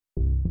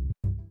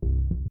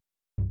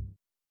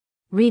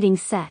Reading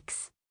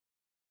sex.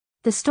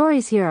 The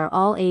stories here are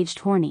all aged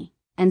horny,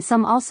 and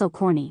some also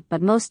corny,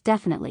 but most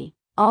definitely,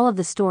 all of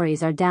the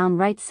stories are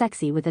downright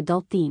sexy with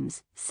adult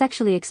themes,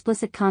 sexually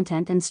explicit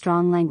content and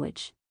strong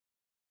language.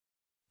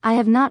 I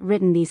have not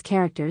written these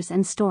characters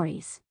and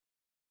stories.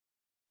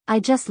 I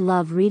just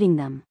love reading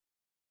them.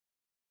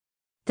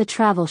 The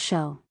Travel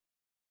Show.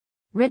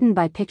 Written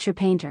by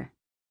PicturePainter.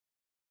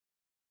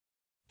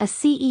 A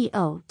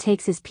CEO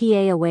takes his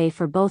PA away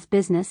for both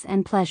business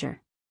and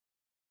pleasure.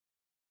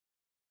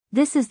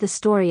 This is the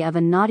story of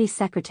a naughty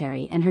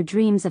secretary and her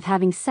dreams of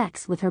having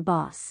sex with her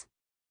boss.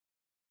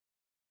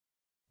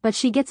 But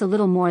she gets a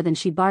little more than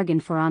she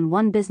bargained for on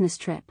one business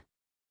trip.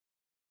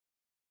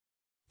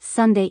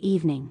 Sunday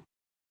evening.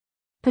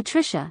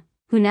 Patricia,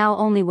 who now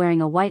only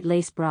wearing a white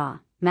lace bra,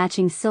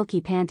 matching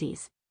silky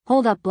panties,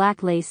 pulled up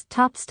black lace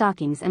top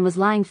stockings and was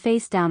lying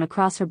face down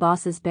across her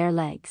boss's bare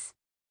legs.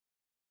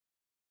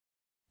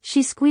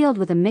 She squealed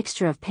with a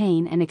mixture of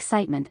pain and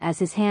excitement as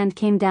his hand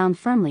came down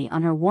firmly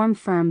on her warm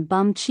firm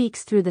bum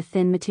cheeks through the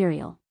thin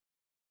material.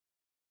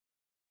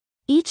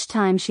 Each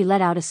time she let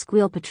out a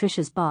squeal,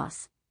 Patricia's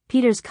boss,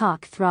 Peter's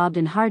cock throbbed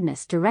in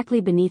hardness directly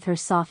beneath her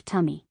soft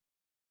tummy.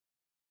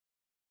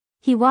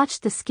 He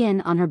watched the skin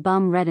on her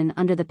bum redden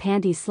under the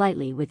panties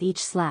slightly with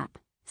each slap,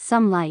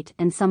 some light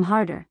and some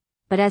harder,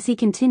 but as he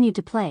continued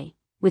to play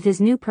with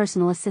his new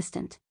personal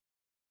assistant.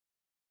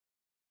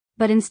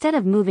 But instead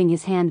of moving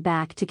his hand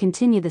back to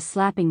continue the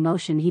slapping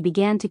motion, he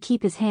began to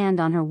keep his hand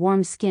on her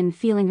warm skin,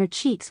 feeling her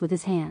cheeks with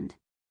his hand.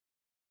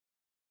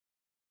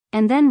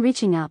 And then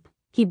reaching up,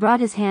 he brought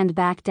his hand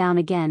back down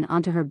again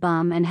onto her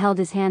bum and held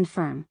his hand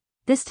firm,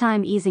 this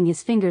time easing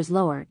his fingers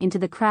lower into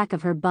the crack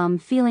of her bum,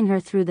 feeling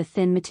her through the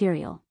thin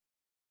material.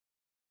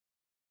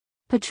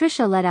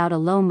 Patricia let out a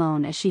low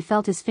moan as she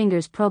felt his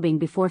fingers probing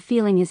before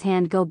feeling his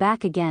hand go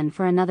back again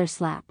for another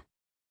slap.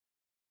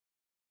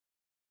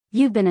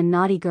 "You've been a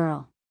naughty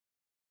girl,"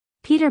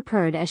 Peter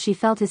purred as she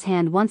felt his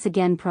hand once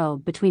again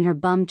probe between her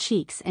bum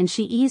cheeks, and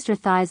she eased her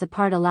thighs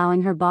apart,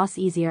 allowing her boss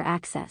easier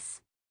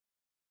access.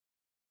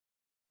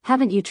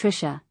 "Haven't you,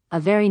 Tricia, a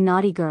very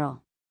naughty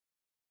girl?"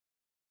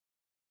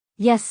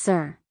 "Yes,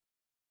 sir."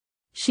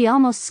 She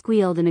almost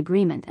squealed in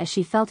agreement as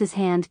she felt his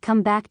hand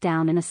come back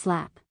down in a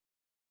slap.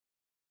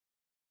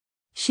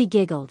 She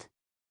giggled.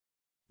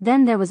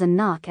 Then there was a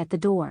knock at the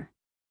door.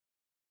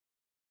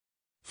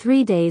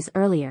 3 days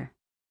earlier.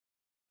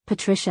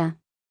 "Patricia?"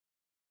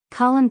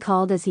 Colin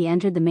called as he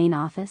entered the main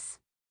office.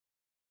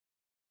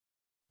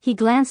 He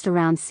glanced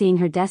around, seeing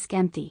her desk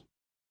empty.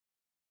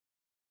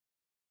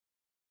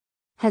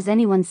 "Has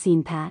anyone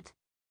seen Pat?"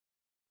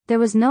 There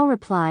was no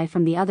reply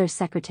from the other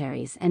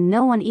secretaries, and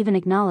no one even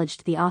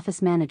acknowledged the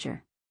office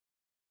manager.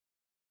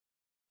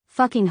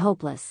 "Fucking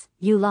hopeless,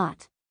 you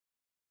lot."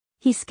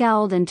 He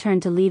scowled and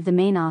turned to leave the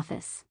main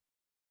office.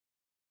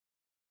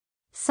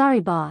 "Sorry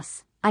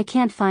boss, I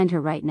can't find her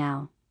right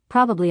now,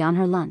 probably on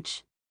her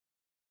lunch.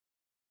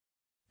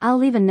 I'll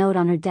leave a note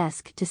on her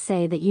desk to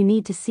say that you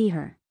need to see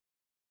her."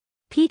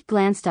 Pete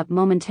glanced up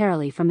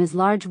momentarily from his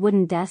large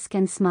wooden desk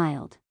and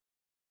smiled.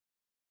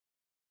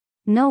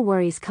 "No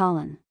worries,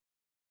 Colin.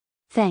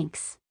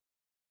 Thanks."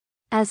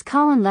 As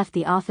Colin left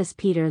the office,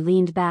 Peter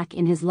leaned back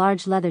in his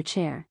large leather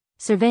chair,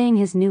 surveying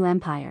his new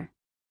empire.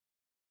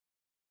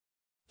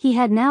 He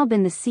had now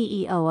been the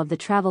CEO of the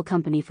travel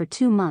company for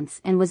 2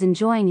 months and was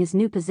enjoying his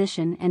new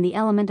position and the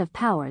element of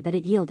power that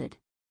it yielded.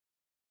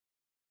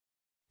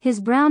 His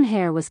brown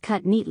hair was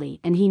cut neatly,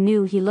 and he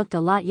knew he looked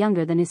a lot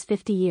younger than his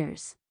 50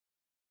 years.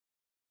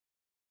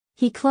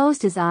 He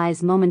closed his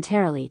eyes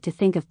momentarily to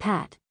think of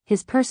Pat,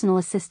 his personal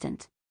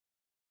assistant.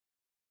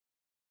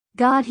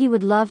 God, he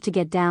would love to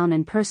get down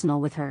and personal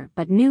with her,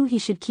 but knew he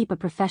should keep a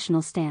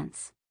professional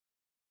stance.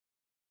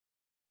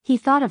 He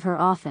thought of her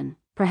often,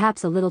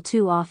 perhaps a little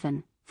too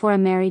often, for a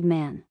married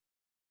man.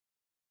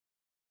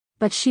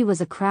 But she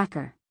was a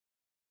cracker.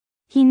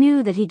 He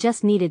knew that he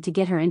just needed to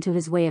get her into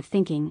his way of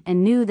thinking,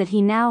 and knew that he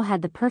now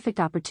had the perfect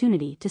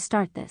opportunity to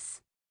start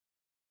this.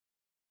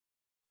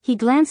 He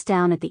glanced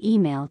down at the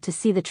email to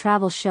see the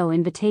travel show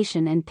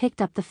invitation and picked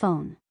up the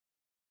phone.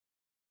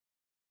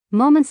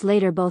 Moments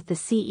later, both the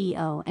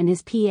CEO and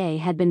his PA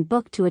had been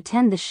booked to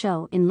attend the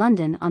show in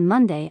London on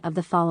Monday of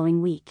the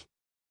following week.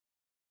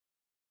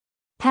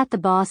 "Pat, the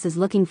boss is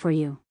looking for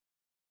you,"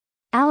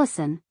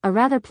 Allison, a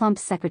rather plump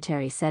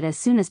secretary, said as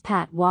soon as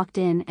Pat walked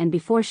in and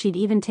before she'd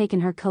even taken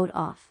her coat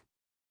off.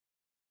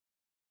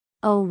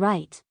 "Oh,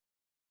 right,"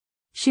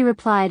 she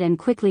replied, and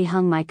quickly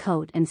hung my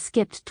coat and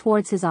skipped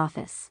towards his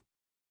office.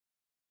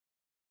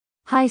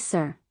 "Hi,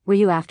 sir, were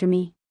you after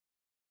me?"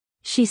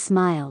 She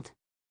smiled.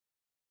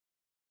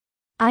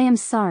 "I am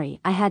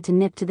sorry, I had to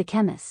nip to the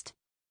chemist."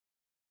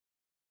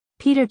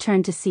 Peter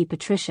turned to see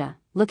Patricia,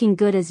 looking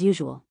good as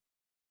usual.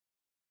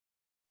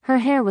 Her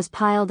hair was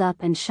piled up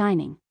and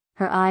shining,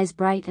 her eyes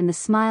bright, and the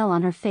smile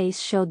on her face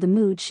showed the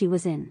mood she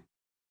was in.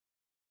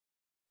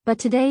 But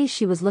today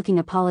she was looking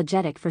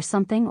apologetic for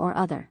something or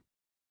other.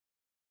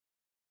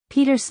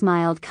 Peter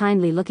smiled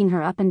kindly, looking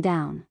her up and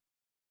down.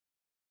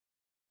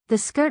 The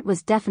skirt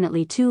was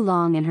definitely too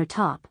long, and her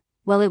top,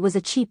 well, it was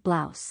a cheap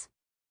blouse.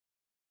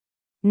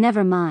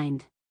 Never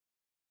mind.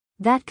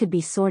 That could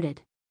be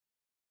sorted.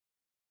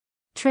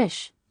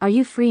 Trish, are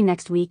you free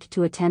next week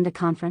to attend a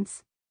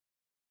conference?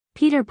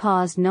 Peter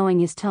paused, knowing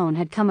his tone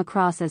had come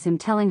across as him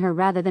telling her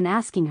rather than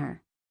asking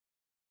her.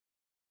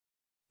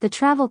 The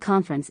travel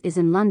conference is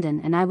in London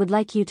and I would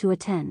like you to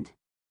attend.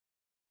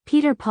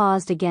 Peter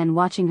paused again,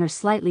 watching her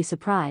slightly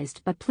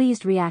surprised but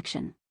pleased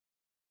reaction.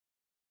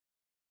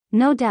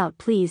 No doubt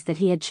pleased that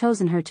he had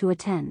chosen her to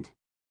attend.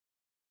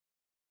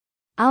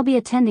 I'll be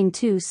attending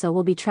too, so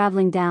we'll be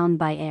traveling down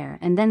by air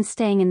and then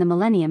staying in the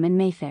Millennium in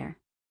Mayfair.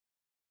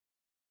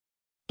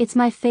 It's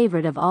my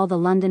favorite of all the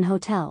London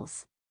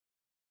hotels.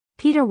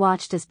 Peter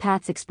watched as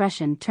Pat's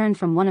expression turned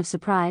from one of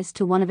surprise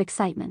to one of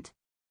excitement.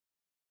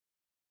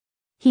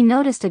 He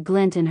noticed a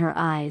glint in her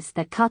eyes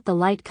that caught the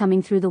light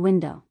coming through the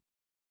window.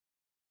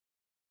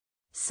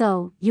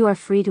 So, you are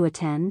free to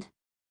attend?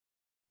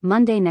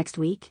 Monday next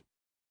week?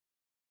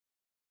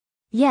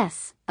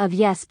 Yes,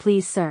 yes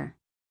please sir.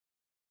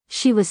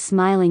 She was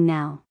smiling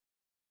now.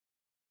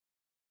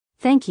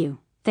 Thank you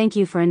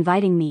for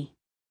inviting me.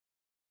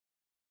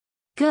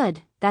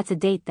 Good, that's a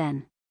date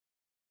then.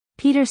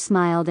 Peter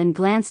smiled and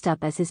glanced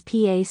up as his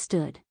PA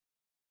stood.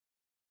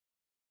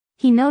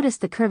 He noticed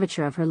the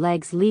curvature of her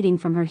legs leading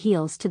from her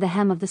heels to the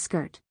hem of the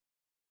skirt.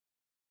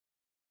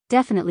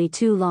 Definitely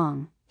too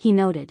long, he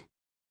noted.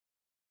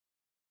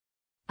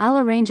 I'll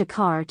arrange a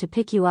car to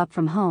pick you up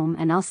from home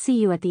and I'll see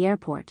you at the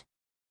airport.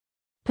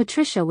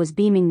 Patricia was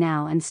beaming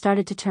now and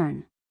started to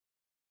turn.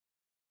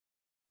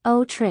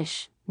 Oh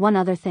Trish, one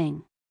other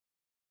thing.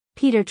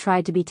 Peter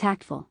tried to be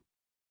tactful.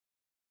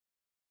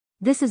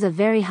 This is a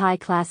very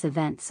high-class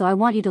event, so I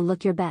want you to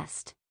look your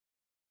best.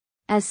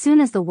 As soon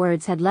as the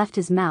words had left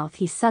his mouth,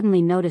 he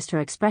suddenly noticed her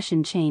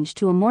expression change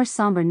to a more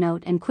somber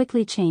note and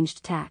quickly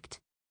changed tact.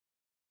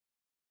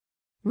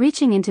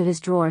 Reaching into his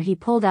drawer, he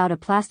pulled out a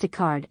plastic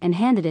card and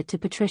handed it to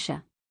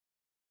Patricia.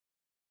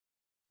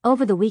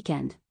 Over the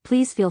weekend,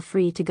 please feel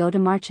free to go to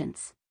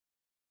Marchant's.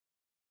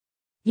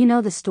 You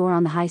know the store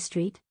on the high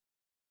street?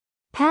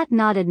 Pat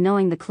nodded,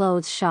 knowing the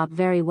clothes shop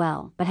very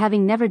well, but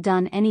having never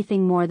done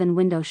anything more than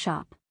window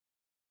shop.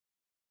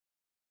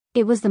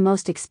 It was the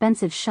most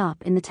expensive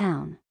shop in the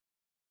town.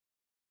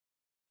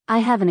 I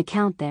have an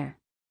account there.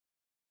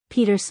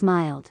 Peter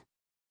smiled.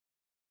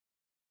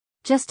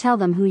 Just tell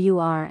them who you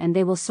are and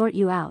they will sort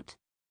you out.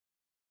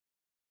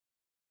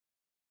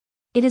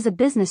 It is a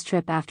business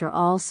trip after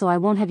all, so I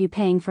won't have you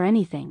paying for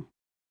anything.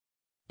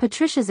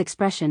 Patricia's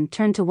expression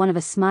turned to one of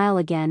a smile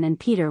again, and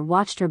Peter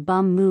watched her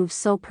bum move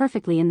so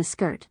perfectly in the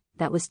skirt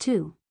that was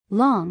too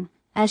long.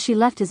 As she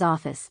left his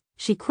office,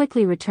 she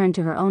quickly returned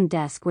to her own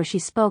desk where she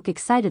spoke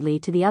excitedly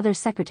to the other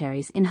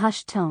secretaries in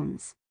hushed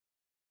tones.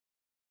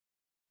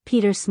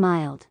 Peter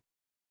smiled.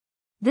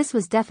 This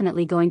was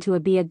definitely going to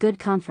be a good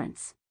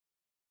conference.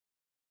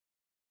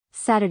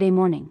 Saturday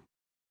morning.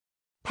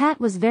 Pat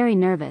was very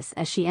nervous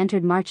as she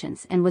entered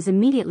Marchant's and was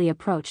immediately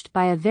approached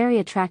by a very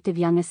attractive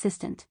young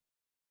assistant.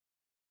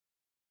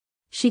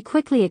 She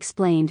quickly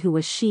explained who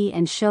was she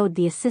and showed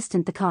the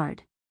assistant the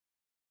card.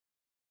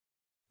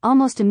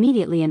 Almost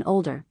immediately an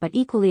older but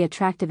equally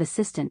attractive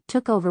assistant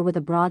took over with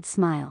a broad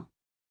smile.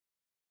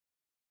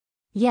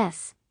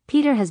 Yes,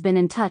 Peter has been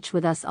in touch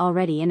with us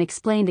already and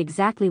explained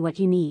exactly what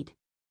you need.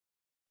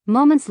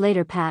 Moments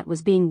later, Pat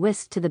was being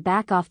whisked to the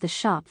back of the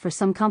shop for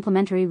some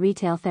complimentary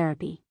retail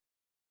therapy.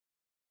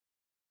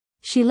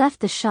 She left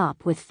the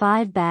shop with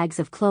 5 bags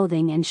of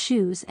clothing and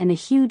shoes and a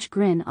huge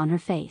grin on her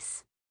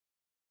face.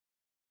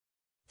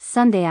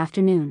 Sunday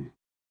afternoon.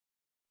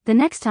 The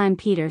next time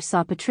Peter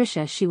saw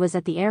Patricia, she was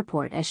at the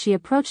airport as she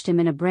approached him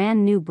in a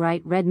brand new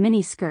bright red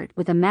mini skirt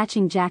with a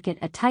matching jacket,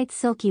 a tight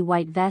silky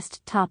white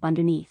vest top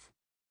underneath.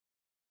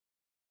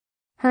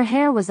 Her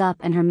hair was up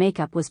and her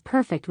makeup was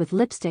perfect with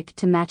lipstick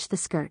to match the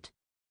skirt.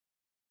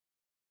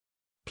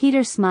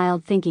 Peter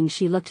smiled, thinking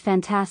she looked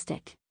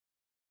fantastic.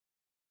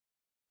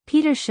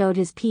 Peter showed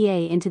his PA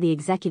into the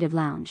executive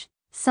lounge,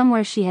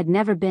 somewhere she had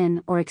never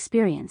been or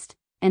experienced,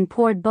 and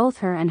poured both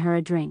her and her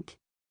a drink.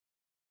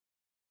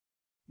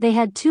 They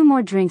had 2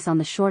 more drinks on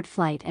the short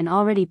flight, and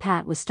already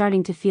Pat was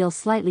starting to feel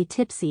slightly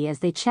tipsy as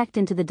they checked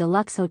into the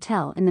deluxe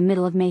hotel in the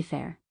middle of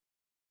Mayfair.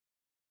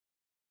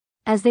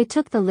 As they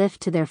took the lift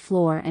to their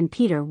floor and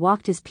Peter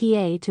walked his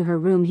PA to her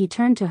room, he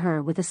turned to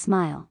her with a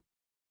smile.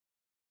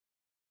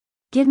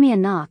 Give me a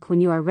knock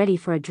when you are ready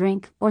for a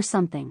drink or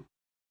something.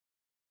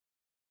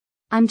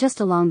 I'm just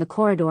along the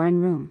corridor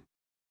and room.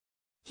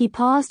 He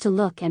paused to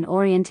look and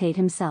orientate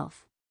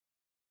himself.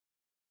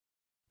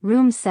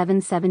 Room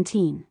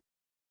 717.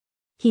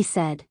 He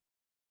said.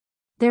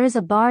 There is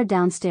a bar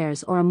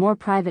downstairs or a more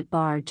private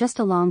bar just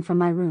along from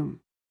my room.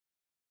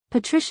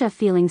 Patricia,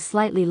 feeling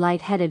slightly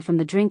light-headed from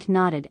the drink,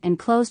 nodded and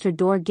closed her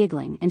door,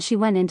 giggling, and she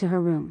went into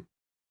her room.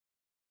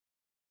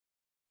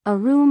 A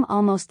room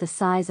almost the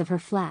size of her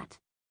flat.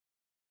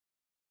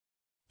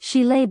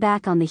 She lay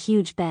back on the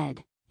huge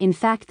bed. In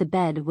fact, the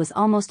bed was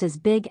almost as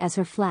big as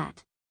her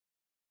flat.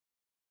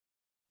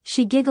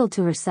 She giggled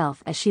to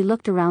herself as she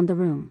looked around the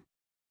room.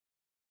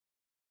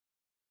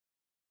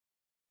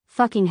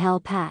 Fucking hell,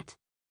 Pat.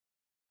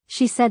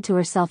 She said to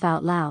herself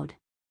out loud.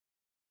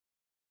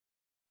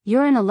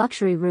 You're in a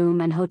luxury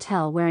room and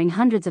hotel wearing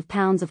hundreds of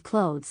pounds of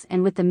clothes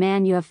and with the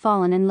man you have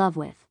fallen in love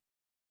with.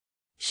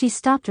 She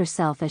stopped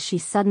herself as she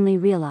suddenly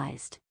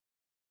realized.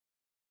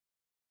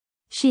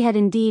 She had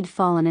indeed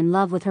fallen in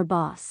love with her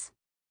boss.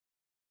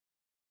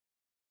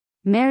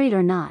 Married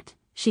or not,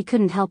 she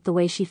couldn't help the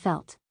way she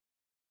felt.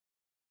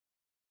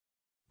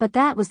 But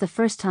that was the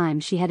first time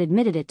she had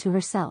admitted it to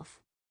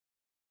herself.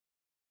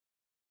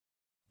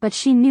 But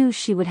she knew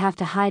she would have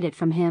to hide it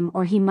from him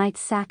or he might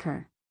sack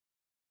her.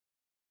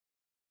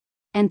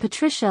 And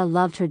Patricia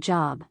loved her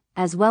job,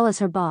 as well as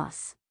her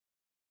boss.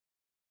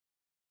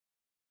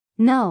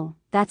 No,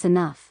 that's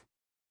enough.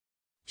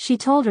 She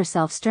told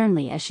herself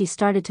sternly as she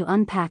started to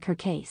unpack her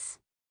case.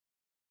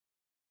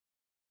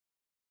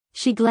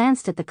 She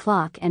glanced at the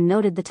clock and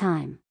noted the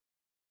time.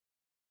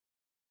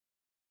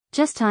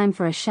 Just time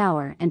for a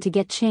shower and to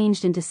get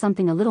changed into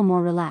something a little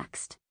more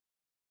relaxed.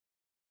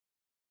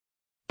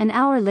 An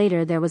hour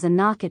later there was a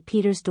knock at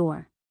Peter's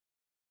door.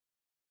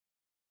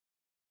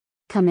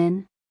 Come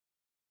in.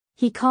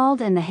 He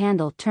called and the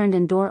handle turned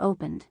and door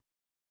opened.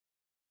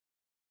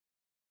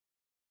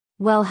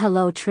 Well,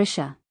 hello,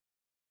 Tricia.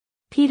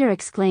 Peter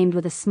exclaimed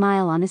with a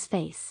smile on his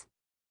face.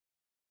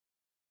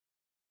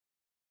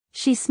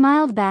 She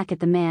smiled back at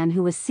the man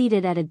who was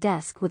seated at a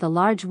desk with a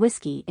large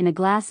whiskey in a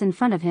glass in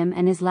front of him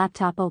and his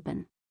laptop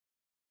open.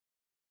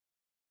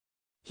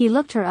 He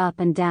looked her up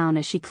and down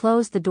as she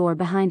closed the door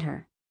behind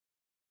her.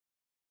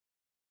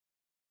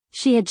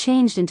 She had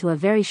changed into a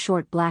very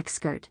short black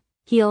skirt,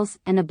 heels,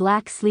 and a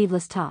black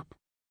sleeveless top.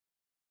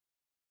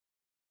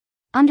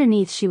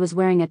 Underneath she was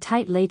wearing a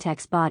tight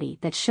latex body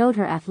that showed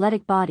her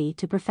athletic body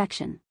to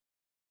perfection.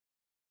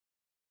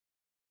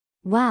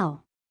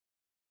 Wow!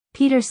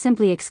 Peter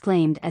simply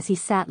exclaimed as he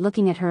sat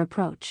looking at her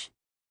approach.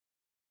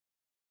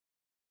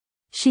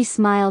 She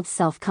smiled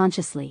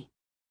self-consciously.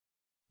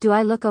 Do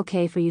I look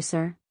okay for you,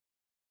 sir?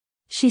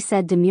 She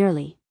said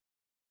demurely.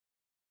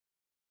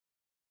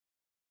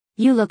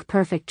 You look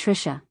perfect,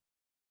 Tricia.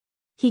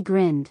 He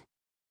grinned.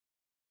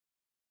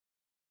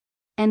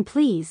 And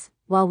please,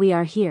 while we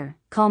are here,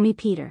 call me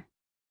Peter.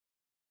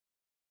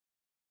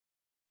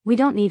 We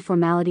don't need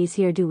formalities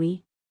here, do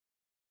we?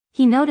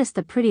 He noticed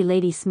the pretty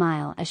lady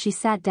smile as she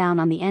sat down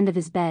on the end of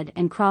his bed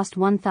and crossed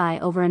one thigh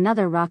over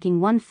another, rocking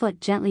one foot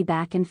gently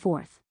back and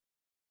forth.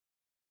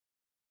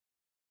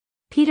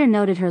 Peter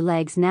noted her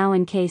legs now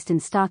encased in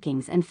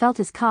stockings and felt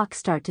his cock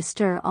start to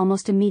stir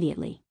almost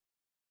immediately.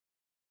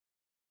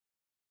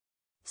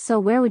 So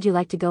where would you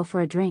like to go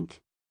for a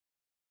drink?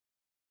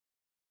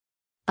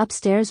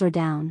 Upstairs or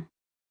down?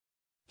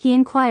 He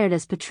inquired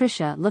as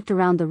Patricia looked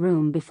around the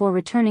room before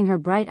returning her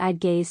bright-eyed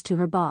gaze to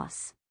her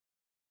boss.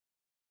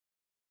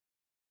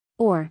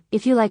 Or,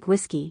 if you like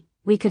whiskey,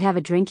 we could have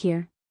a drink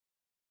here.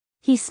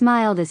 He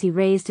smiled as he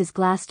raised his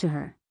glass to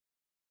her.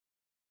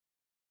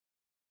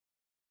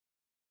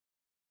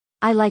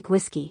 I like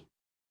whiskey.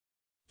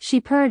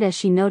 She purred as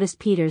she noticed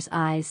Peter's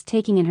eyes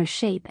taking in her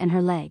shape and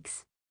her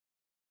legs.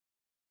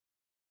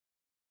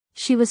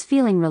 She was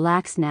feeling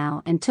relaxed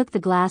now and took the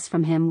glass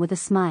from him with a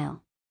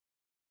smile.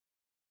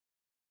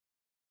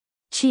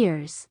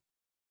 Cheers.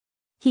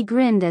 He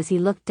grinned as he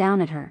looked down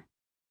at her.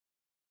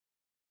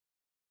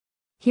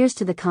 Here's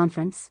to the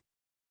conference.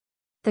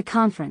 The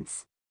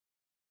conference.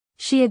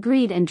 She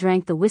agreed and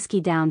drank the whiskey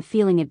down,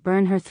 feeling it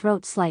burn her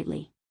throat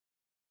slightly.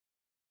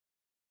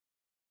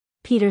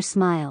 Peter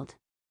smiled.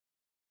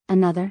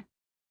 Another?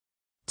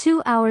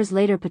 2 hours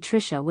later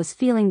Patricia was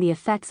feeling the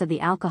effects of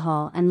the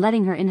alcohol and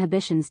letting her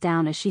inhibitions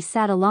down as she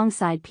sat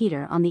alongside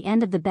Peter on the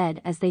end of the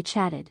bed as they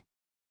chatted.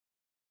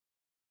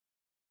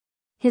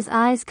 His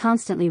eyes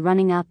constantly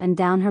running up and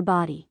down her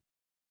body.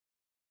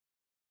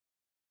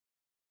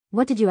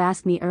 What did you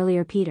ask me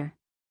earlier, Peter?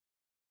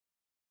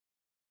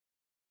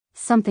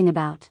 Something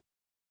about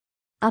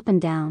up and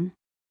down,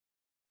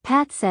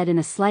 Pat said in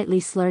a slightly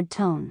slurred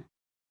tone.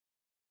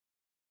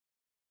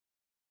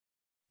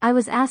 I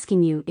was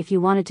asking you if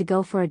you wanted to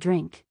go for a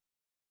drink.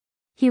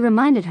 He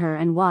reminded her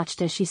and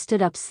watched as she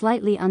stood up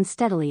slightly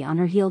unsteadily on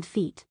her heeled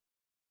feet.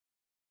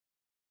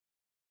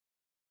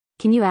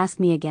 Can you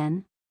ask me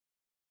again?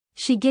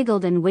 She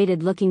giggled and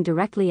waited, looking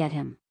directly at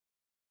him.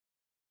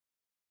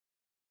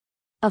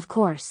 Of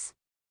course.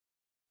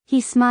 He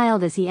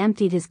smiled as he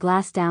emptied his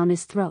glass down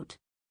his throat.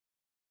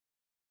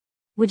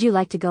 Would you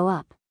like to go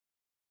up?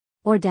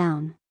 Or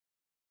down?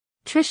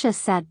 Tricia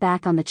sat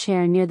back on the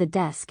chair near the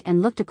desk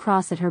and looked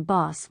across at her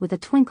boss with a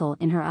twinkle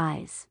in her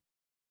eyes.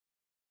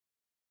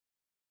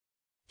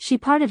 She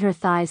parted her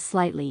thighs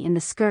slightly and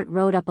the skirt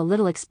rode up a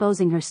little,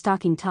 exposing her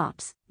stocking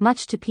tops,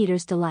 much to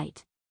Peter's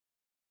delight.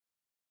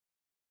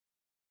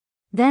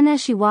 Then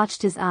as she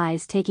watched his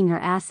eyes taking her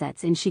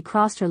assets in, she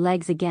crossed her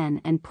legs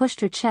again and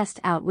pushed her chest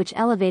out, which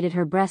elevated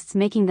her breasts,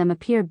 making them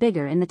appear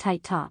bigger in the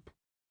tight top.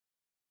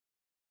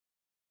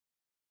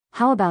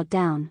 How about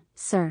down,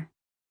 sir?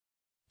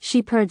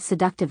 She purred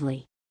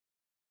seductively.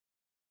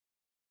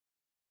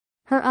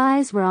 Her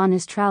eyes were on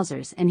his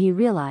trousers and he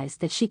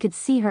realized that she could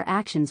see her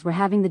actions were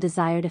having the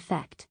desired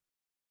effect.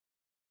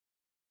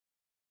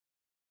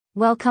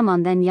 Well, come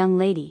on then, young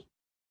lady.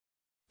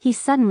 he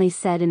suddenly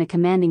said in a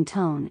commanding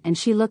tone, and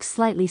she looked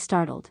slightly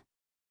startled.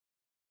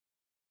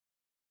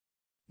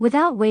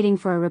 Without waiting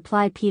for a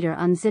reply, Peter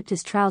unzipped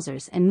his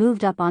trousers and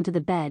moved up onto the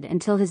bed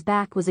until his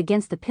back was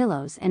against the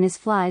pillows and his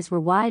flies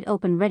were wide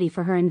open ready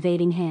for her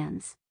invading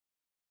hands.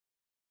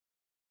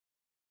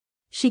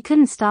 She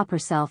couldn't stop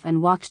herself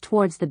and walked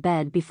towards the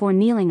bed before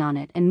kneeling on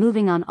it and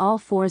moving on all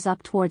fours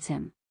up towards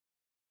him.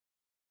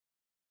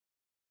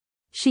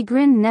 She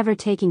grinned, never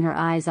taking her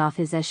eyes off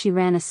his as she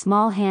ran a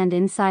small hand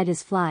inside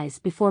his flies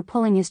before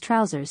pulling his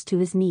trousers to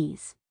his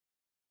knees.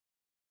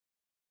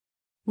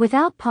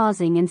 Without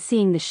pausing and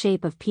seeing the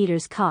shape of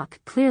Peter's cock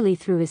clearly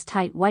through his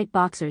tight white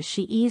boxers,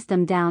 she eased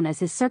them down as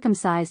his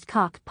circumcised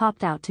cock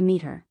popped out to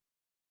meet her.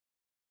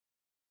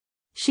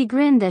 She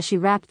grinned as she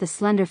wrapped the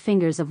slender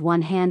fingers of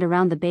one hand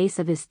around the base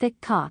of his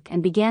thick cock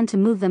and began to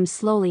move them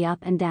slowly up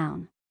and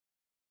down.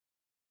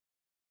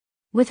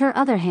 With her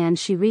other hand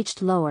she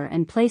reached lower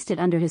and placed it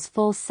under his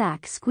full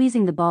sack,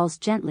 squeezing the balls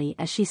gently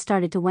as she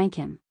started to wank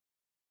him.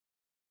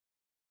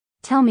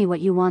 "Tell me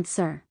what you want,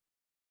 sir,"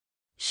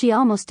 she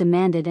almost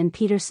demanded, and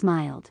Peter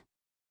smiled.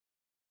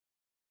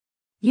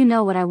 "You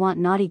know what I want,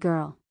 naughty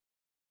girl,"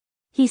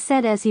 he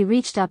said as he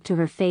reached up to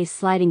her face,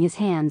 sliding his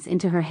hands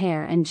into her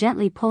hair and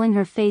gently pulling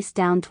her face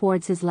down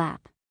towards his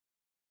lap.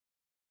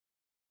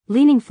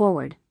 Leaning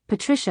forward,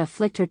 Patricia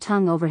flicked her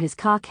tongue over his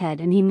cock head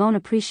and he moaned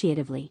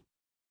appreciatively.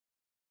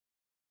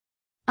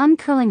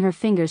 Uncurling her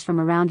fingers from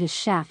around his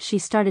shaft, she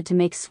started to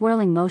make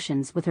swirling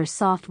motions with her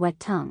soft wet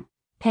tongue,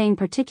 paying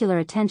particular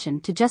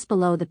attention to just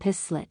below the piss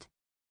slit.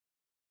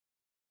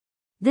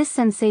 This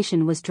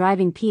sensation was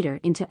driving Peter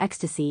into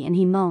ecstasy and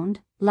he moaned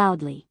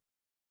loudly.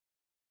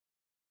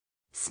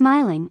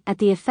 Smiling at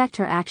the effect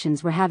her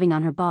actions were having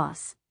on her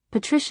boss,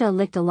 Patricia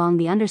licked along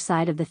the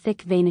underside of the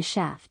thick veinous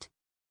shaft,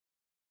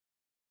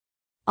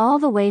 all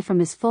the way from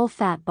his full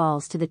fat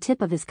balls to the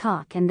tip of his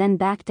cock and then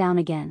back down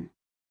again.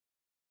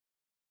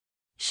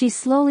 She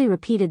slowly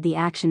repeated the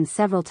action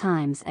several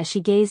times as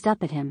she gazed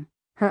up at him,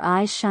 her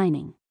eyes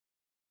shining.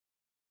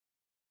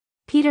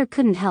 Peter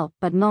couldn't help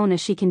but moan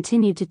as she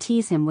continued to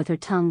tease him with her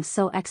tongue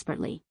so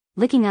expertly,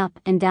 licking up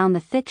and down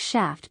the thick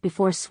shaft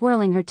before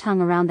swirling her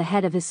tongue around the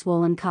head of his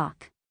swollen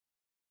cock.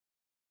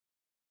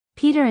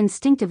 Peter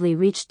instinctively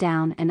reached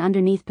down and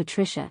underneath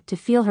Patricia to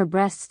feel her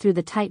breasts through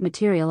the tight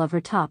material of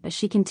her top as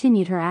she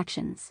continued her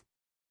actions.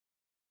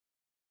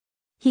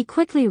 He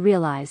quickly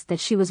realized that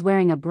she was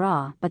wearing a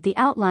bra, but the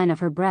outline of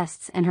her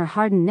breasts and her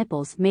hardened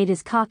nipples made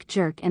his cock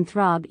jerk and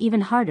throb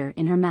even harder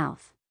in her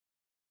mouth.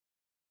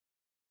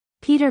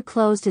 Peter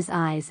closed his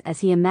eyes as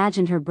he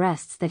imagined her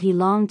breasts that he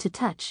longed to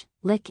touch,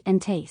 lick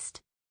and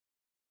taste.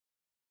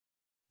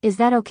 "Is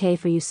that okay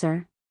for you,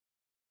 sir?"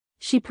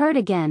 she purred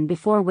again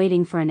before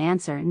waiting for an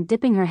answer and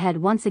dipping her head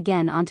once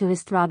again onto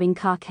his throbbing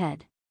cock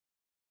head.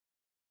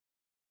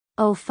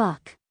 "Oh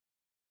fuck.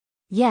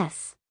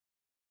 Yes."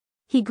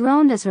 He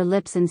groaned as her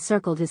lips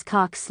encircled his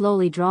cock,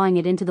 slowly drawing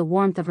it into the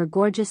warmth of her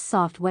gorgeous,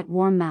 soft, wet,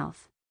 warm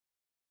mouth.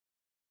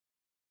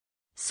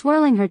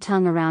 Swirling her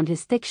tongue around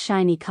his thick,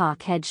 shiny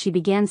cock head, she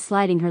began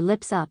sliding her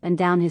lips up and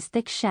down his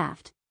thick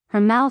shaft, her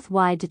mouth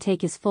wide to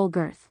take his full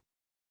girth.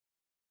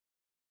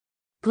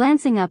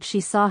 Glancing up,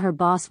 she saw her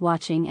boss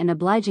watching and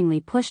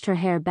obligingly pushed her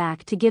hair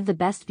back to give the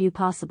best view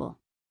possible.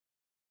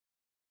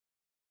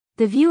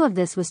 The view of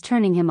this was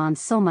turning him on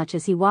so much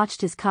as he watched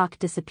his cock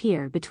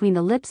disappear between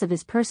the lips of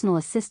his personal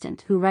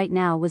assistant, who right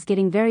now was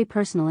getting very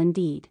personal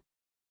indeed.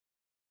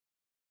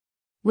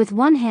 With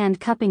one hand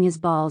cupping his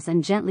balls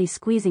and gently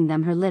squeezing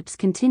them, her lips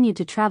continued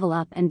to travel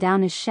up and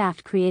down his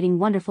shaft, creating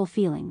wonderful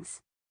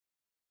feelings.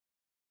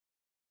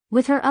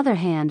 With her other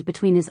hand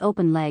between his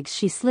open legs,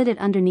 she slid it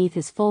underneath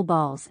his full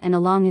balls and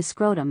along his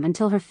scrotum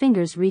until her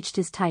fingers reached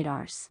his tight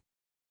arse.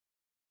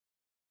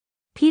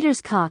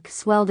 Peter's cock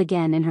swelled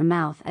again in her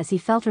mouth as he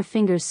felt her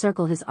fingers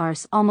circle his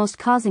arse, almost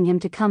causing him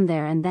to come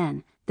there and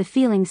then, the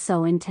feeling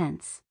so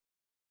intense.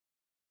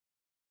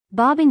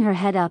 Bobbing her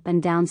head up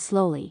and down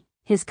slowly,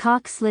 his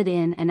cock slid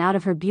in and out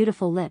of her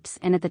beautiful lips,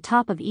 and at the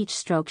top of each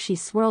stroke she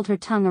swirled her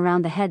tongue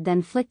around the head,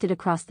 then flicked it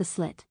across the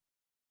slit.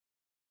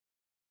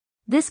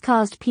 This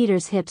caused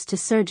Peter's hips to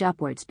surge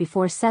upwards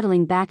before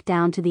settling back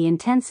down to the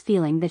intense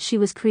feeling that she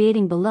was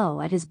creating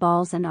below at his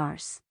balls and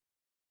arse.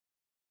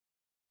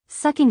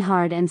 Sucking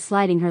hard and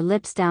sliding her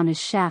lips down his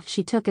shaft,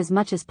 she took as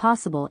much as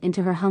possible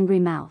into her hungry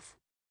mouth.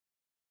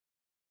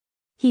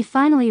 He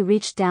finally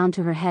reached down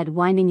to her head,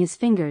 winding his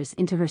fingers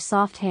into her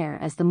soft hair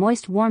as the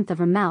moist warmth of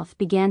her mouth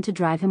began to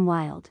drive him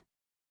wild.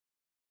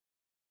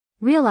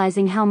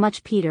 Realizing how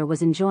much Peter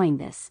was enjoying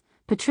this,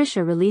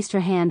 Patricia released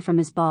her hand from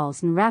his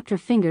balls and wrapped her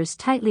fingers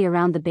tightly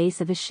around the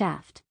base of his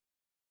shaft.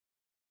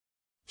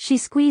 She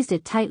squeezed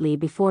it tightly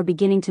before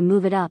beginning to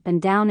move it up and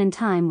down in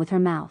time with her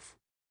mouth.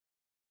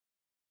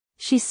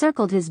 She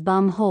circled his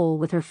bum hole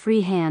with her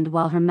free hand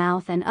while her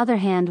mouth and other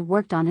hand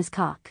worked on his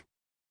cock.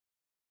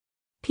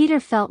 Peter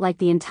felt like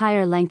the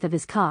entire length of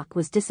his cock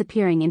was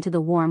disappearing into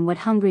the warm, wet,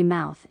 hungry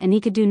mouth, and he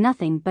could do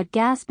nothing but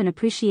gasp in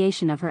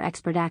appreciation of her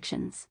expert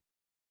actions.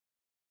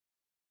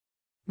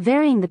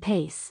 Varying the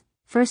pace,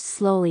 first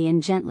slowly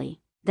and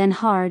gently, then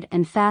hard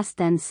and fast,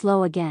 then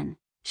slow again,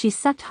 she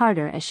sucked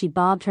harder as she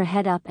bobbed her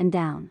head up and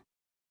down.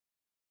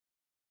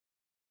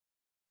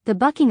 The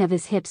bucking of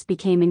his hips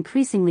became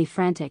increasingly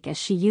frantic as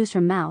she used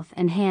her mouth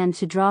and hand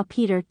to draw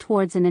Peter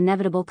towards an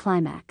inevitable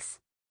climax.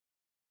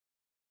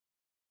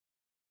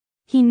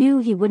 He knew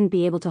he wouldn't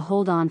be able to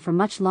hold on for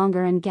much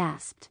longer and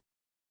gasped.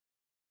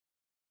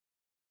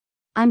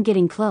 "I'm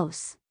getting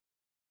close,"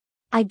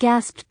 I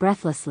gasped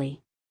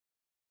breathlessly.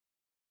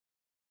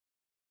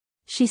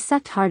 She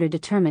sucked harder,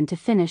 determined to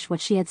finish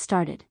what she had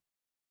started.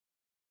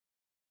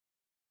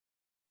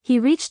 He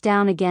reached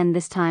down again,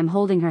 this time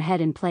holding her head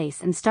in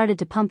place, and started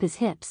to pump his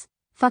hips,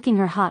 fucking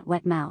her hot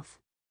wet mouth.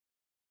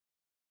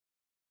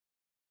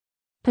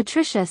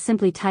 Patricia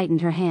simply tightened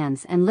her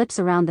hands and lips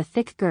around the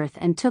thick girth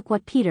and took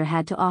what Peter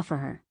had to offer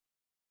her.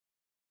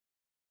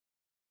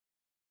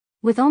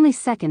 With only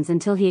seconds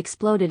until he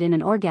exploded in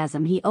an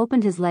orgasm, he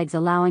opened his legs,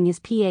 allowing his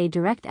PA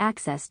direct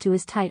access to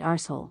his tight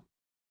arsehole.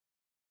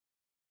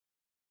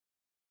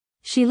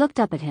 She looked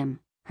up at him,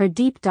 her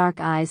deep dark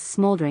eyes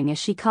smoldering as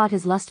she caught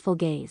his lustful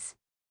gaze.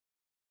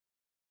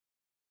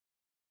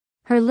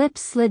 Her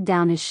lips slid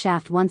down his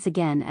shaft once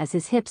again as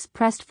his hips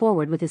pressed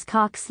forward with his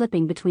cock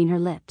slipping between her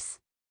lips.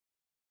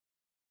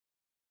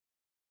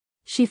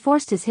 She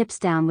forced his hips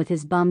down with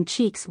his bum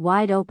cheeks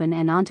wide open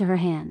and onto her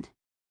hand.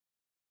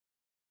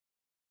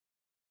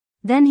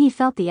 Then he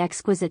felt the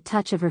exquisite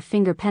touch of her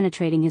finger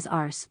penetrating his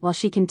arse while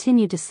she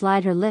continued to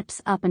slide her lips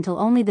up until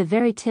only the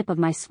very tip of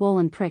my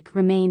swollen prick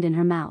remained in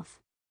her mouth.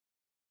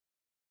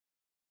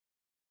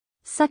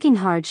 Sucking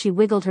hard, she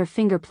wiggled her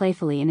finger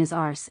playfully in his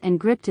arse and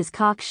gripped his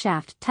cock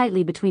shaft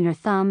tightly between her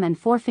thumb and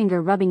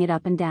forefinger, rubbing it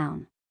up and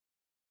down.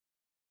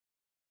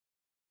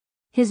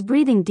 His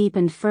breathing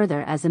deepened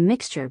further as a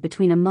mixture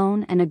between a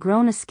moan and a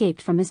groan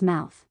escaped from his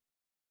mouth.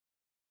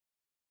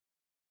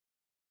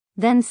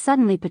 Then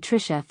suddenly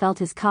Patricia felt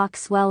his cock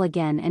swell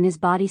again and his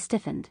body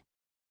stiffened.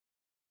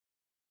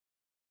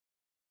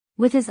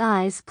 With his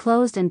eyes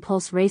closed and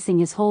pulse racing,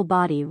 his whole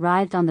body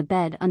writhed on the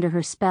bed under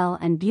her spell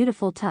and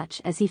beautiful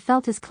touch as he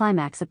felt his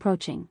climax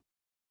approaching.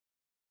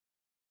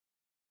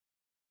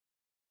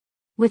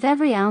 With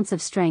every ounce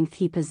of strength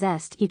he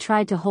possessed, he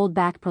tried to hold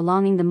back,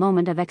 prolonging the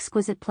moment of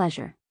exquisite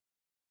pleasure.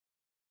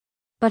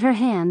 But her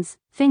hands,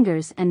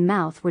 fingers, and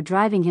mouth were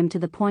driving him to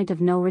the point of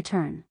no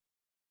return.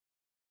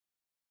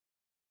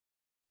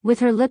 With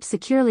her lips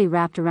securely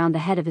wrapped around the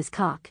head of his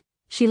cock,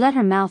 she let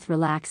her mouth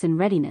relax in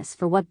readiness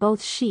for what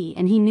both she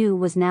and he knew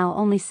was now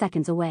only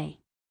seconds away.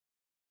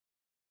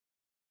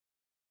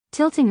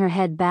 Tilting her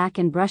head back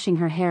and brushing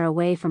her hair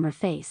away from her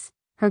face,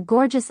 her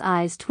gorgeous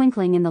eyes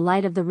twinkling in the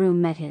light of the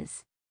room met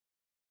his.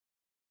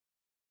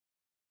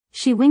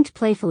 She winked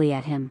playfully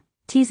at him,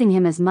 teasing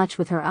him as much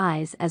with her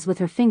eyes as with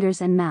her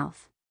fingers and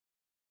mouth.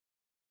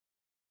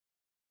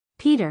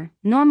 Peter,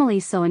 normally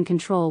so in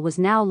control, was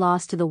now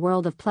lost to the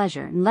world of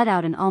pleasure and let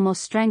out an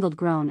almost strangled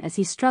groan as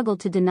he struggled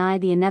to deny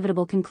the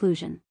inevitable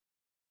conclusion.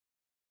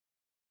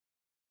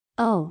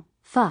 "Oh,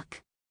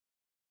 fuck.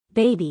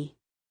 Baby,"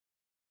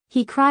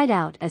 he cried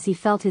out as he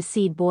felt his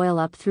seed boil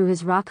up through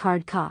his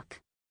rock-hard cock.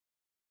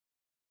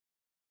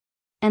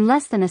 And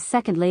less than a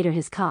second later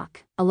his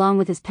cock, along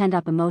with his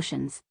pent-up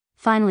emotions,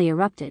 finally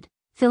erupted,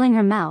 filling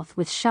her mouth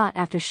with shot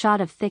after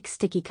shot of thick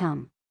sticky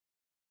cum.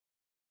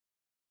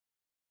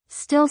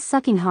 Still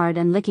sucking hard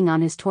and licking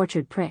on his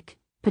tortured prick,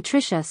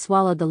 Patricia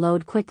swallowed the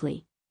load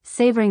quickly,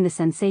 savoring the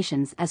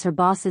sensations as her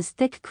boss's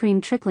thick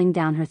cream trickling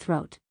down her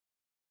throat.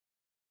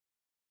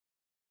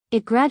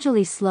 It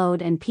gradually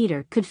slowed and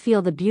Peter could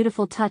feel the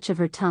beautiful touch of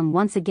her tongue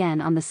once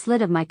again on the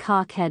slit of my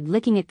cock head,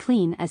 licking it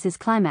clean as his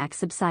climax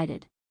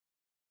subsided.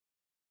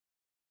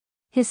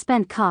 His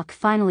spent cock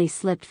finally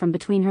slipped from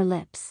between her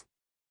lips.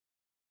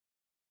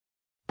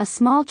 A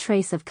small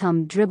trace of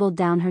cum dribbled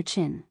down her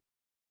chin.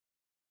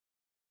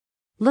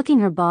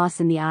 Looking her boss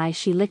in the eye,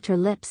 she licked her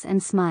lips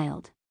and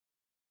smiled.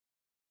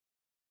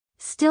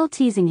 Still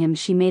teasing him,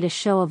 she made a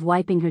show of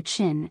wiping her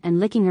chin and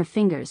licking her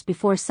fingers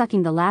before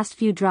sucking the last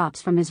few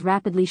drops from his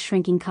rapidly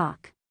shrinking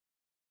cock.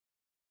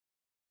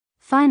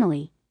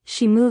 Finally,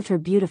 she moved her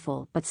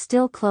beautiful but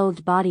still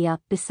clothed body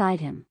up beside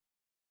him.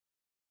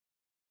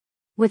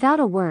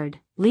 Without a word,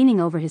 leaning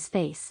over his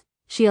face,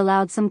 she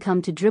allowed some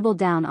cum to dribble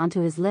down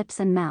onto his lips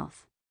and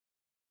mouth.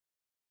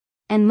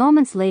 And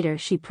moments later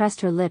she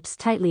pressed her lips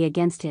tightly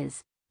against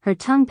his, her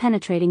tongue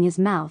penetrating his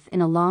mouth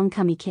in a long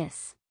cummy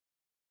kiss.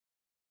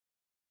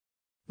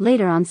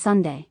 Later on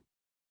Sunday.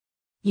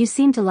 "You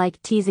seem to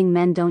like teasing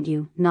men, don't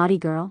you, naughty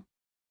girl?"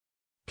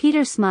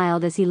 Peter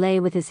smiled as he lay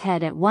with his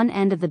head at one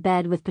end of the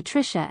bed with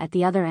Patricia at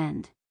the other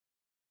end.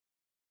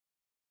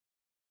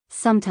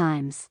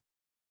 "Sometimes,"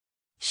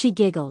 she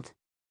giggled.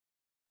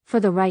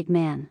 "For the right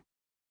man."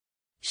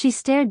 She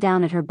stared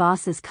down at her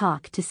boss's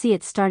cock to see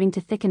it starting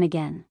to thicken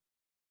again.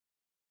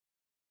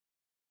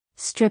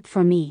 "Strip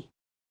for me,"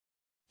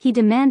 he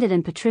demanded,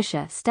 and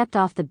Patricia stepped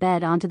off the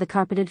bed onto the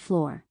carpeted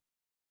floor.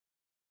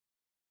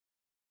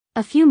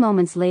 A few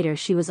moments later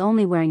she was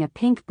only wearing a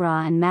pink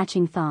bra and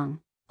matching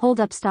thong,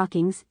 hold-up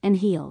stockings, and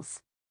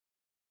heels.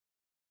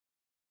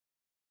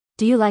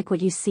 "Do you like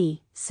what you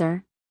see,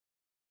 sir?"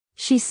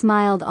 She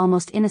smiled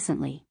almost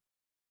innocently.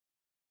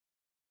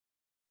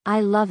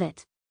 I love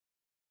it,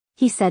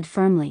 he said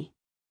firmly.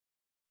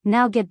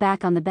 Now get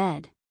back on the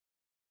bed.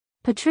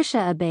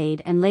 Patricia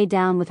obeyed and lay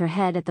down with her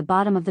head at the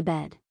bottom of the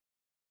bed.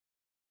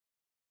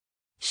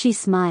 She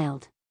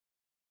smiled.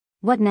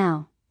 What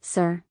now,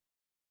 sir?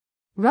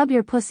 Rub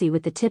your pussy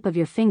with the tip of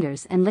your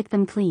fingers and lick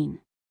them clean.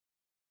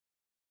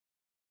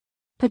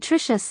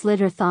 Patricia slid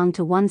her thong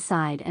to one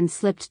side and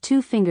slipped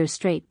 2 fingers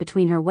straight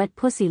between her wet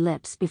pussy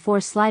lips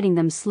before sliding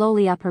them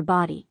slowly up her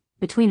body,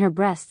 between her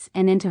breasts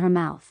and into her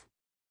mouth.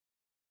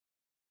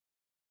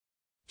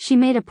 She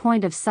made a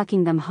point of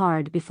sucking them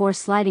hard before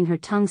sliding her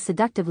tongue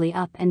seductively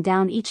up and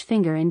down each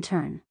finger in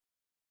turn.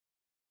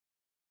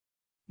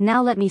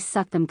 Now let me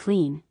suck them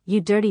clean,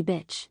 you dirty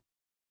bitch,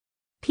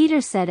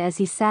 Peter said as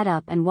he sat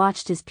up and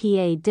watched his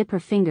PA dip her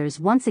fingers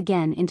once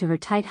again into her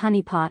tight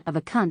honeypot of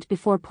a cunt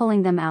before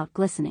pulling them out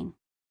glistening.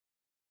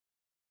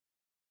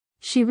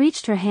 She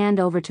reached her hand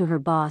over to her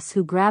boss,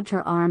 who grabbed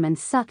her arm and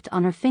sucked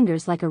on her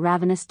fingers like a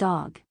ravenous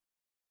dog.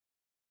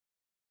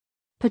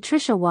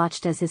 Patricia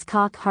watched as his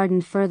cock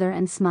hardened further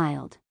and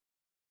smiled.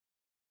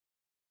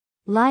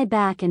 Lie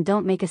back and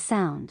don't make a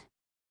sound,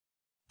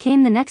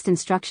 came the next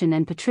instruction,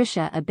 and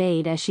Patricia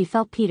obeyed as she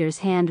felt Peter's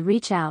hand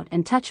reach out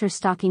and touch her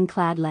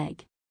stocking-clad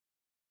leg.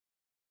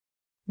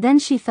 Then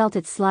she felt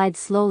it slide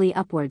slowly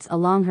upwards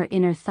along her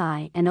inner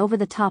thigh and over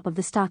the top of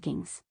the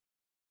stockings.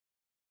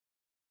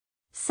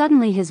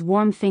 Suddenly his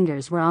warm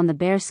fingers were on the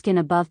bare skin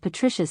above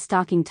Patricia's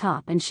stocking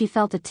top, and she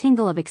felt a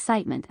tingle of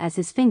excitement as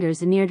his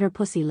fingers neared her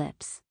pussy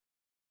lips.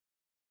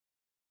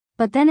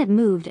 But then it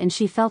moved and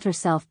she felt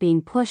herself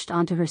being pushed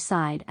onto her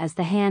side as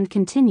the hand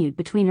continued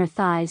between her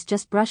thighs,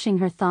 just brushing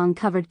her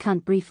thong-covered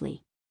cunt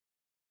briefly.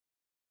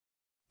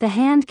 The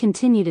hand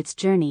continued its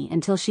journey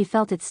until she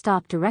felt it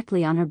stop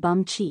directly on her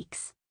bum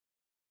cheeks.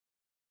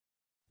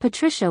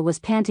 Patricia was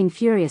panting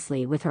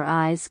furiously with her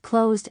eyes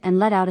closed and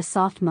let out a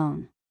soft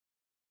moan.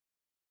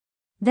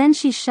 Then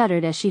she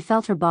shuddered as she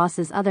felt her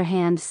boss's other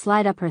hand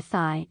slide up her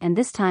thigh, and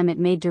this time it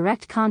made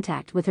direct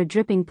contact with her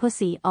dripping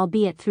pussy,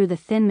 albeit through the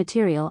thin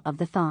material of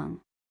the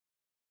thong.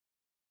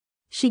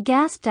 She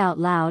gasped out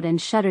loud and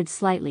shuddered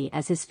slightly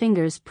as his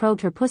fingers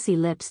probed her pussy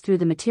lips through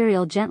the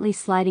material, gently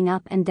sliding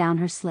up and down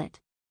her slit.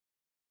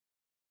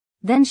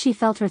 Then she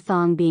felt her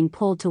thong being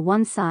pulled to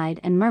one side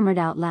and murmured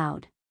out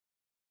loud.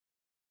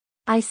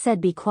 I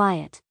said be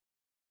quiet,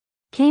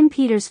 came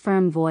Peter's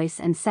firm voice,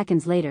 and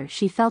seconds later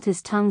she felt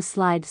his tongue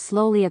slide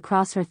slowly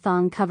across her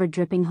thong-covered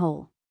dripping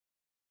hole.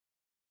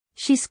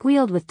 She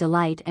squealed with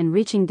delight and,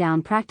 reaching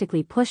down,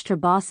 practically pushed her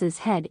boss's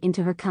head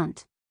into her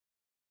cunt.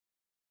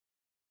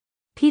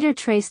 Peter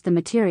traced the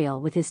material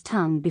with his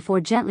tongue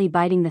before gently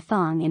biting the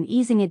thong and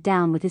easing it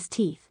down with his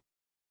teeth.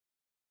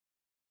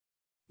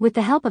 With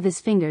the help of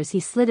his fingers he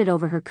slid it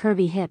over her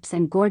curvy hips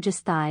and gorgeous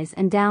thighs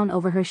and down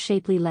over her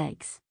shapely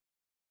legs.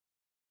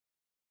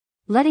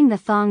 Letting the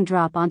thong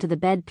drop onto the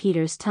bed,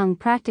 Peter's tongue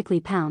practically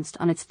pounced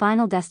on its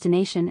final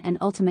destination and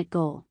ultimate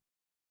goal.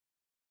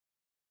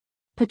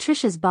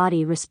 Patricia's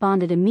body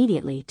responded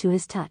immediately to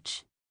his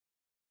touch.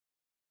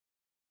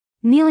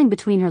 Kneeling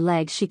between her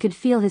legs, she could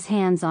feel his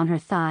hands on her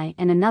thigh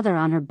and another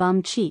on her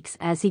bum cheeks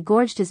as he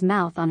gorged his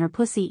mouth on her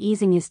pussy,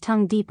 easing his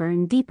tongue deeper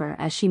and deeper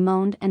as she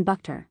moaned and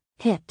bucked her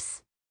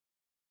hips.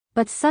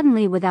 But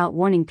suddenly, without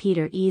warning,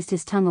 Peter eased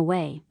his tongue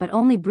away, but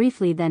only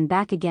briefly, then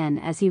back again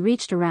as he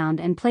reached around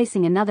and,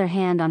 placing another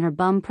hand on her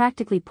bum,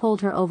 practically pulled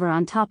her over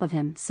on top of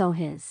him, so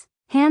his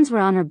hands were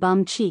on her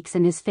bum cheeks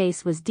and his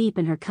face was deep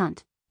in her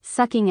cunt,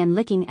 sucking and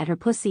licking at her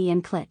pussy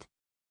and clit.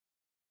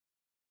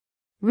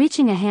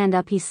 Reaching a hand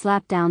up, he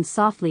slapped down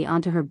softly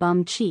onto her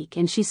bum cheek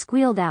and she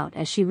squealed out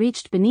as she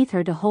reached beneath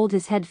her to hold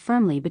his head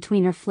firmly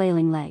between her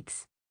flailing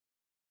legs.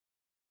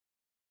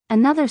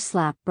 Another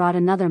slap brought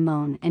another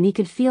moan, and he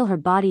could feel her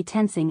body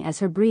tensing as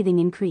her breathing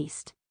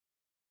increased.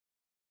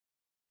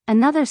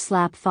 Another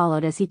slap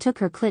followed as he took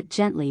her clit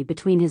gently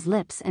between his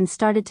lips and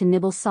started to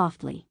nibble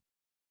softly.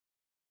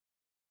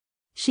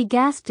 She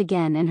gasped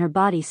again and her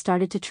body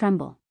started to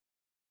tremble.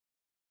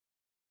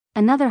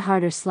 Another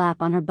harder slap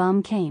on her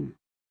bum came.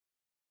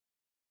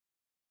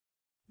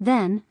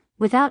 Then,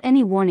 without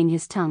any warning,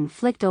 his tongue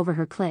flicked over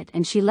her clit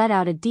and she let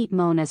out a deep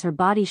moan as her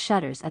body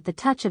shudders at the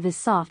touch of his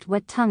soft,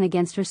 wet tongue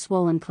against her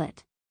swollen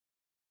clit.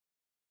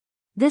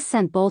 This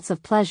sent bolts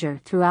of pleasure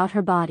throughout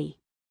her body.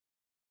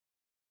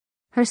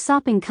 Her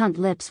sopping cunt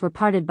lips were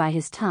parted by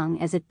his tongue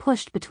as it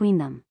pushed between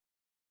them.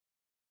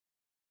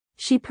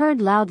 She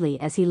purred loudly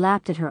as he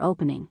lapped at her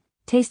opening,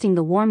 tasting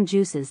the warm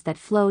juices that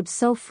flowed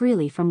so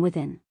freely from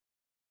within.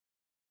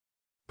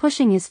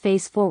 Pushing his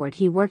face forward,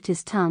 he worked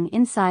his tongue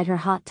inside her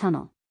hot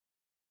tunnel.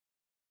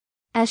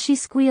 As she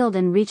squealed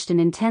and reached an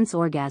intense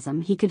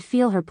orgasm, he could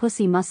feel her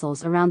pussy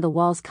muscles around the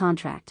walls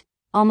contract,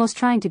 almost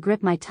trying to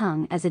grip my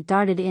tongue as it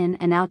darted in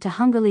and out to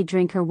hungrily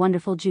drink her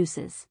wonderful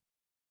juices.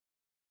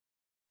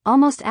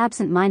 Almost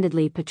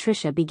absent-mindedly,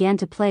 Patricia began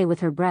to play with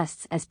her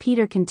breasts as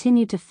Peter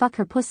continued to fuck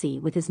her pussy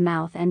with his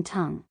mouth and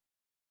tongue.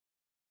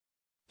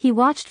 He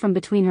watched from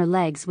between her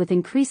legs with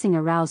increasing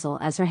arousal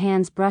as her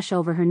hands brush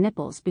over her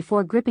nipples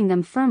before gripping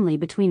them firmly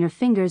between her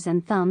fingers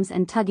and thumbs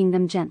and tugging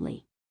them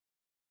gently.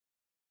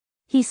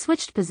 He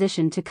switched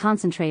position to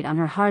concentrate on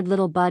her hard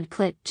little bud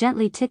clit,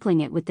 gently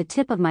tickling it with the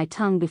tip of my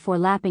tongue before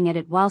lapping at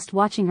it whilst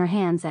watching her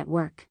hands at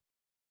work.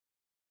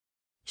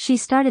 She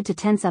started to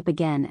tense up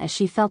again as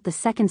she felt the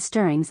second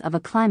stirrings of a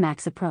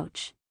climax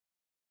approach.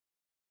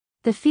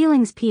 The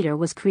feelings Peter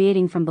was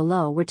creating from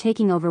below were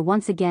taking over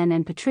once again,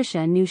 and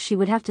Patricia knew she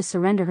would have to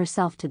surrender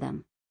herself to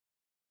them.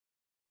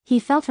 He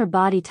felt her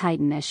body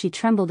tighten as she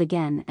trembled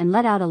again and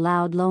let out a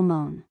loud, low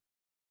moan.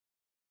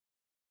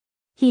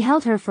 He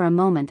held her for a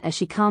moment as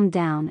she calmed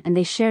down, and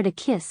they shared a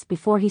kiss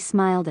before he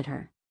smiled at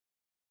her.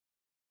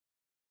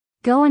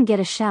 "Go and get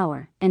a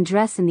shower, and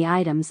dress in the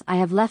items I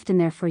have left in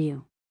there for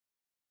you."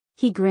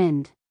 He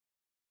grinned.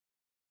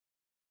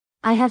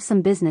 "I have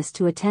some business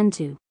to attend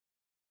to."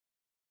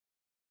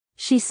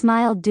 She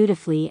smiled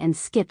dutifully and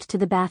skipped to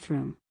the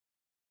bathroom.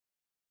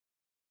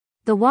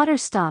 The water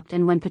stopped,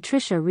 and when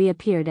Patricia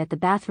reappeared at the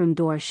bathroom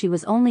door, she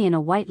was only in a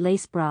white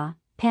lace bra,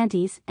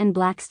 panties, and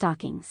black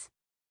stockings.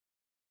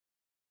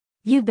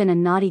 "You've been a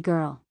naughty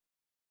girl,"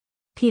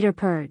 Peter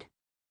purred.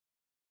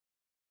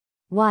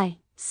 "Why,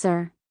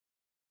 sir?"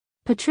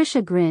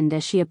 Patricia grinned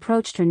as she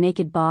approached her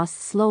naked boss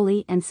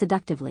slowly and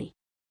seductively.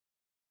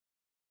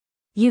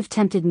 "You've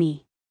tempted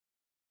me.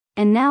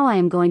 And now I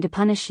am going to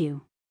punish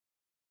you."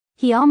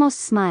 He almost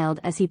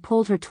smiled as he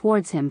pulled her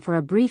towards him for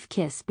a brief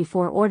kiss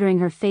before ordering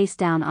her face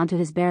down onto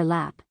his bare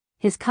lap,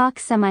 his cock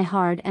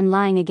semi-hard and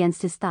lying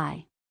against his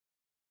thigh.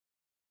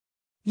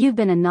 "You've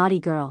been a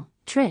naughty girl,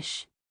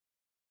 Trish."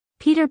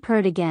 Peter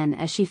purred again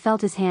as she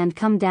felt his hand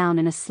come down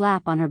in a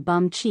slap on her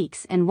bum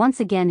cheeks, and once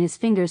again his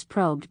fingers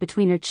probed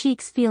between her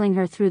cheeks, feeling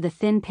her through the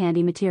thin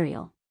panty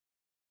material.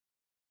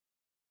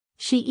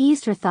 She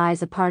eased her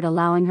thighs apart,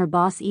 allowing her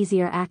boss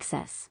easier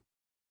access.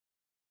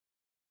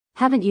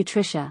 "Haven't you,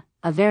 Tricia,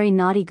 a very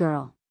naughty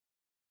girl?"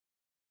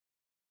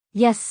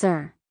 "Yes,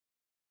 sir."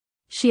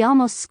 She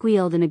almost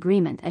squealed in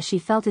agreement as she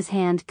felt his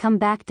hand come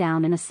back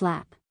down in a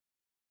slap.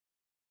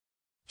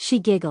 She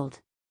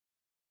giggled.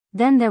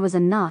 Then there was a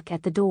knock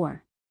at the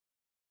door.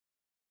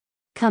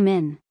 "Come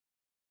in."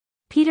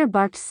 Peter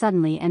barked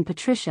suddenly, and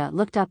Patricia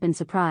looked up in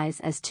surprise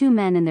as two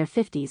men in their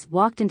 50s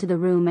walked into the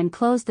room and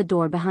closed the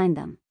door behind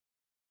them.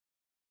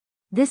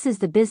 "This is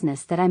the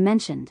business that I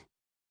mentioned,"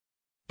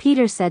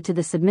 Peter said to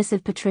the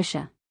submissive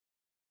Patricia.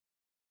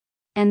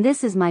 "And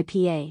this is my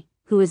PA,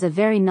 who is a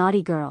very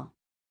naughty girl,"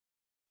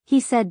 he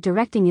said,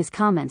 directing his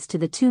comments to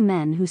the two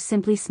men, who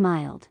simply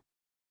smiled.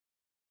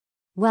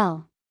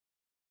 "Well,"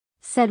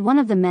 said one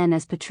of the men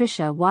as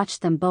Patricia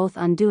watched them both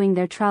undoing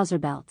their trouser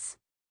belts,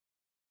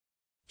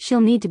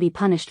 "she'll need to be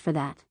punished for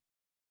that.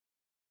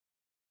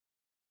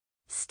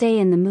 Stay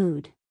in the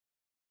mood.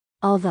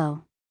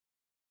 Although,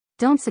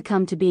 don't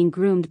succumb to being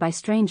groomed by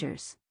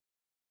strangers.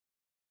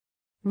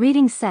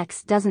 Reading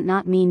sex doesn't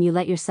not mean you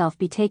let yourself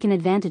be taken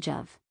advantage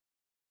of.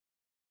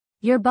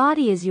 Your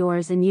body is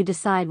yours and you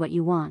decide what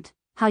you want,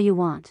 how you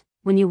want,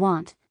 when you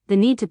want. The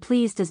need to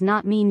please does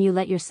not mean you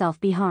let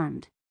yourself be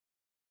harmed.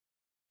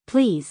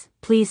 Please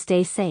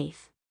stay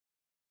safe.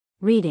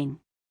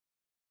 Reading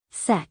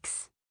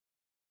sex